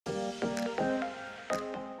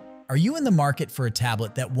Are you in the market for a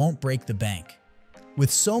tablet that won't break the bank? With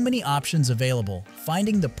so many options available,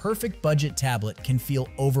 finding the perfect budget tablet can feel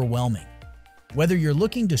overwhelming. Whether you're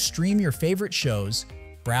looking to stream your favorite shows,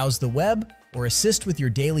 browse the web, or assist with your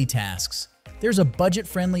daily tasks, there's a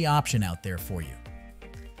budget-friendly option out there for you.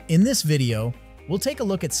 In this video, we'll take a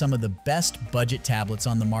look at some of the best budget tablets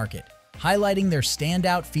on the market, highlighting their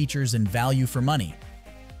standout features and value for money.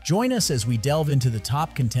 Join us as we delve into the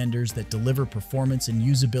top contenders that deliver performance and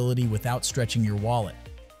usability without stretching your wallet.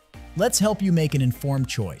 Let's help you make an informed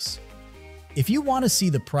choice. If you want to see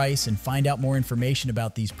the price and find out more information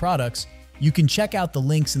about these products, you can check out the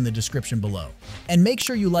links in the description below. And make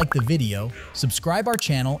sure you like the video, subscribe our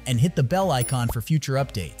channel, and hit the bell icon for future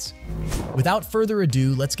updates. Without further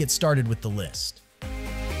ado, let's get started with the list.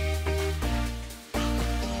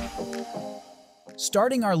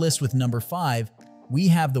 Starting our list with number 5, we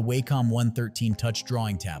have the Wacom One 13 Touch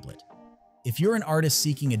Drawing Tablet. If you're an artist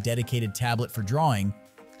seeking a dedicated tablet for drawing,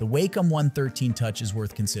 the Wacom One 13 Touch is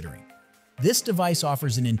worth considering. This device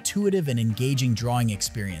offers an intuitive and engaging drawing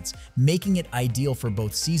experience, making it ideal for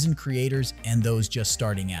both seasoned creators and those just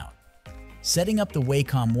starting out. Setting up the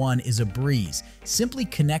Wacom One is a breeze. Simply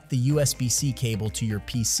connect the USB-C cable to your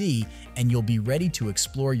PC and you'll be ready to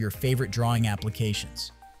explore your favorite drawing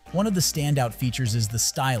applications. One of the standout features is the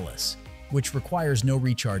stylus, which requires no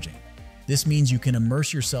recharging. This means you can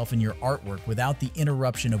immerse yourself in your artwork without the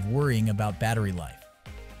interruption of worrying about battery life.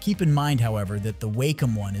 Keep in mind, however, that the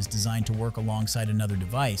Wacom One is designed to work alongside another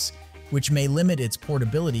device, which may limit its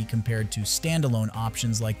portability compared to standalone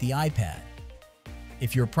options like the iPad.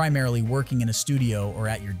 If you're primarily working in a studio or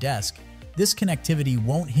at your desk, this connectivity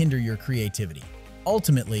won't hinder your creativity.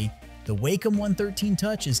 Ultimately, the Wacom One 13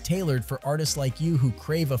 Touch is tailored for artists like you who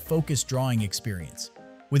crave a focused drawing experience.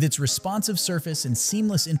 With its responsive surface and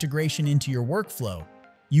seamless integration into your workflow,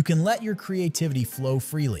 you can let your creativity flow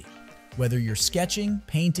freely. Whether you're sketching,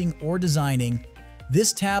 painting, or designing,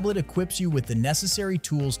 this tablet equips you with the necessary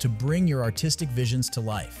tools to bring your artistic visions to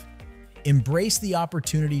life. Embrace the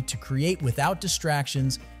opportunity to create without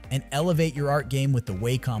distractions and elevate your art game with the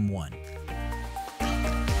Wacom One.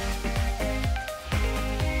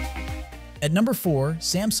 At number 4,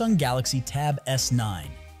 Samsung Galaxy Tab S9.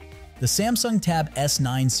 The Samsung Tab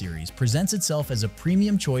S9 series presents itself as a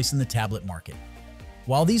premium choice in the tablet market.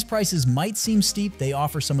 While these prices might seem steep, they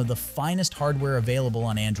offer some of the finest hardware available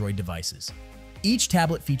on Android devices. Each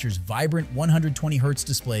tablet features vibrant 120Hz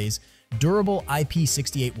displays, durable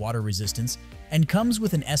IP68 water resistance, and comes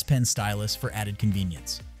with an S Pen stylus for added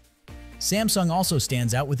convenience. Samsung also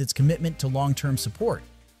stands out with its commitment to long-term support,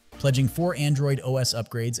 pledging 4 Android OS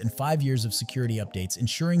upgrades and 5 years of security updates,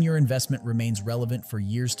 ensuring your investment remains relevant for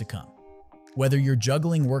years to come. Whether you're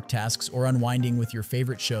juggling work tasks or unwinding with your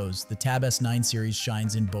favorite shows, the Tab S9 series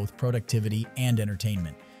shines in both productivity and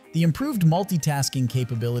entertainment. The improved multitasking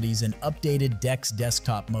capabilities and updated DeX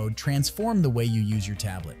desktop mode transform the way you use your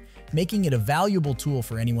tablet, making it a valuable tool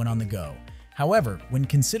for anyone on the go. However, when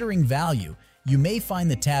considering value, you may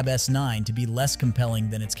find the Tab S9 to be less compelling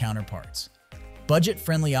than its counterparts.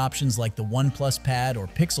 Budget-friendly options like the OnePlus Pad or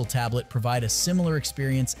Pixel tablet provide a similar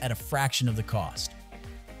experience at a fraction of the cost.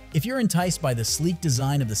 If you're enticed by the sleek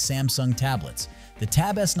design of the Samsung tablets, the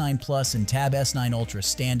Tab S9 Plus and Tab S9 Ultra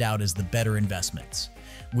stand out as the better investments.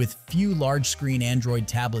 With few large-screen Android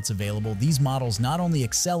tablets available, these models not only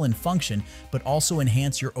excel in function, but also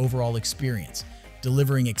enhance your overall experience,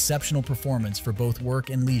 delivering exceptional performance for both work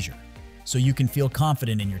and leisure. So you can feel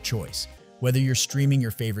confident in your choice, whether you're streaming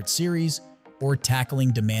your favorite series or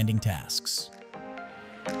tackling demanding tasks.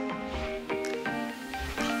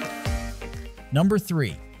 Number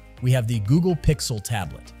 3. We have the Google Pixel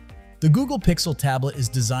Tablet. The Google Pixel Tablet is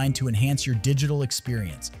designed to enhance your digital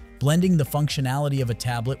experience, blending the functionality of a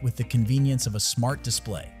tablet with the convenience of a smart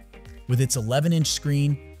display. With its 11-inch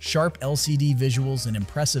screen, sharp LCD visuals, and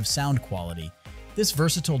impressive sound quality, this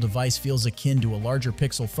versatile device feels akin to a larger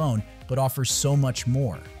Pixel phone, but offers so much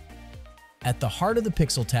more. At the heart of the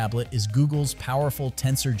Pixel tablet is Google's powerful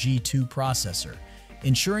Tensor G2 processor,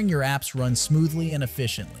 ensuring your apps run smoothly and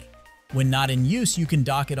efficiently. When not in use, you can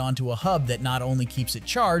dock it onto a hub that not only keeps it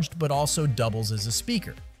charged, but also doubles as a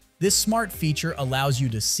speaker. This smart feature allows you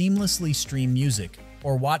to seamlessly stream music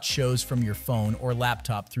or watch shows from your phone or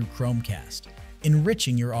laptop through Chromecast,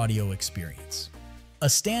 enriching your audio experience. A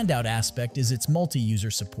standout aspect is its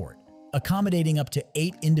multi-user support, accommodating up to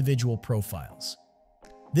 8 individual profiles.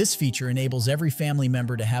 This feature enables every family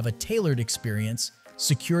member to have a tailored experience,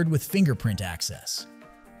 secured with fingerprint access.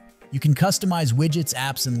 You can customize widgets,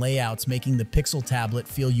 apps, and layouts, making the Pixel tablet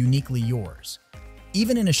feel uniquely yours.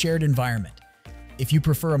 Even in a shared environment, If you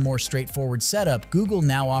prefer a more straightforward setup, Google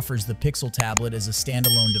now offers the Pixel tablet as a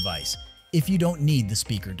standalone device, if you don't need the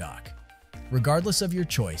speaker dock. Regardless of your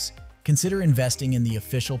choice, consider investing in the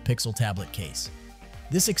official Pixel tablet case.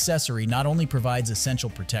 This accessory not only provides essential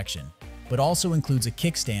protection, but also includes a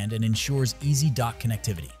kickstand and ensures easy dock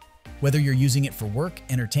connectivity. Whether you're using it for work,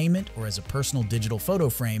 entertainment, or as a personal digital photo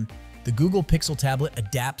frame, the Google Pixel tablet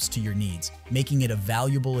adapts to your needs, making it a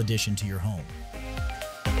valuable addition to your home.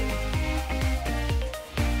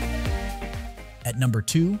 At number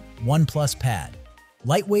 2, OnePlus Pad.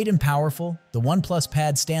 Lightweight and powerful, the OnePlus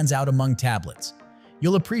Pad stands out among tablets.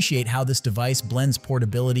 You'll appreciate how this device blends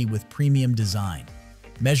portability with premium design.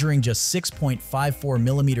 Measuring just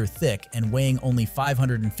 6.54mm thick and weighing only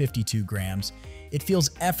 552 grams, it feels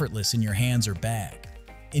effortless in your hands or bag.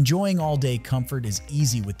 Enjoying all-day comfort is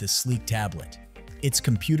easy with this sleek tablet. Its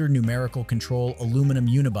computer numerical control aluminum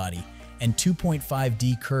unibody and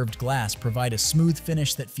 2.5D curved glass provide a smooth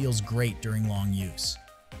finish that feels great during long use.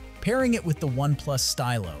 Pairing it with the OnePlus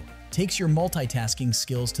Stylo takes your multitasking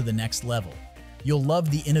skills to the next level. You'll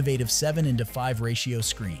love the innovative 7:5 ratio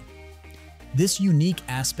screen. This unique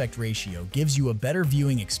aspect ratio gives you a better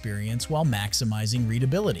viewing experience while maximizing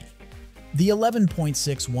readability. The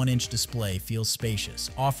 11.6 1-inch display feels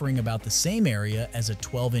spacious, offering about the same area as a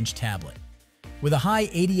 12-inch tablet. With a high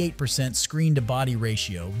 88% screen-to-body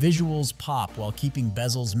ratio, visuals pop while keeping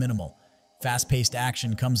bezels minimal. Fast-paced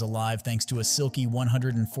action comes alive thanks to a silky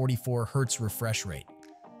 144 Hz refresh rate.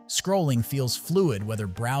 Scrolling feels fluid whether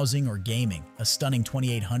browsing or gaming. A stunning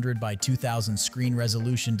 2800 by 2000 screen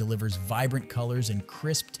resolution delivers vibrant colors and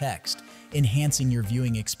crisp text, enhancing your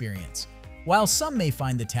viewing experience. While some may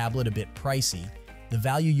find the tablet a bit pricey, the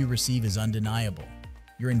value you receive is undeniable.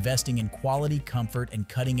 You're investing in quality, comfort, and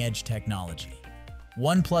cutting-edge technology.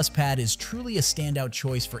 OnePlus Pad is truly a standout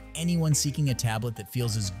choice for anyone seeking a tablet that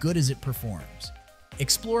feels as good as it performs.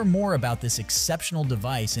 Explore more about this exceptional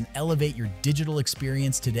device and elevate your digital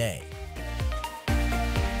experience today.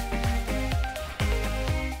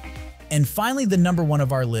 And finally, the number 1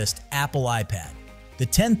 of our list, Apple iPad. The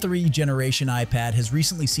 10.3 generation iPad has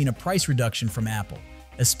recently seen a price reduction from Apple,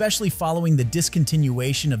 especially following the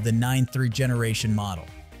discontinuation of the 9.3 generation model.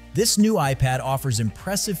 This new iPad offers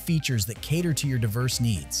impressive features that cater to your diverse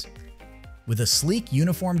needs. With a sleek,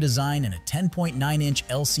 uniform design and a 10.9-inch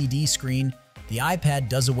LCD screen, the iPad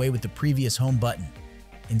does away with the previous home button.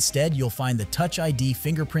 Instead, you'll find the Touch ID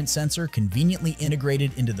fingerprint sensor conveniently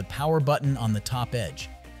integrated into the power button on the top edge.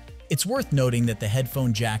 It's worth noting that the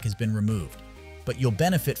headphone jack has been removed, but you'll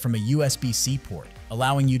benefit from a USB-C port,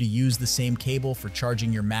 allowing you to use the same cable for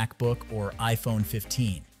charging your MacBook or iPhone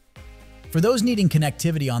 15. For those needing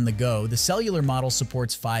connectivity on the go, the cellular model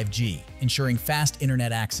supports 5G, ensuring fast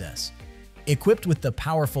internet access. Equipped with the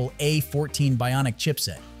powerful A14 Bionic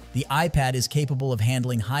chipset, the iPad is capable of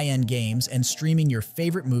handling high-end games and streaming your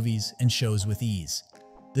favorite movies and shows with ease.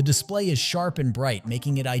 The display is sharp and bright,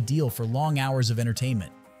 making it ideal for long hours of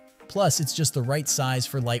entertainment. Plus, it's just the right size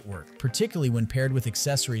for light work, particularly when paired with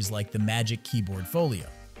accessories like the Magic Keyboard Folio.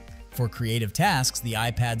 For creative tasks, the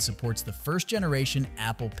iPad supports the first-generation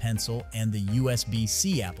Apple Pencil and the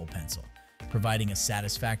USB-C Apple Pencil, providing a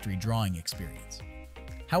satisfactory drawing experience.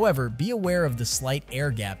 However, be aware of the slight air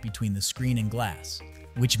gap between the screen and glass,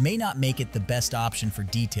 which may not make it the best option for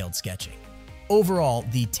detailed sketching. Overall,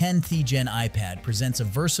 the 10th Gen iPad presents a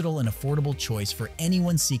versatile and affordable choice for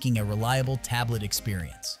anyone seeking a reliable tablet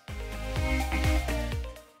experience.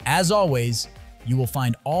 As always, you will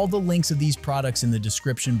find all the links of these products in the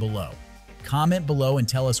description below. Comment below and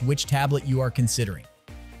tell us which tablet you are considering.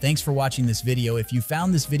 Thanks for watching this video. If you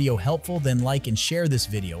found this video helpful, then like and share this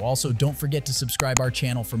video. Also, don't forget to subscribe our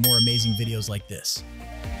channel for more amazing videos like this.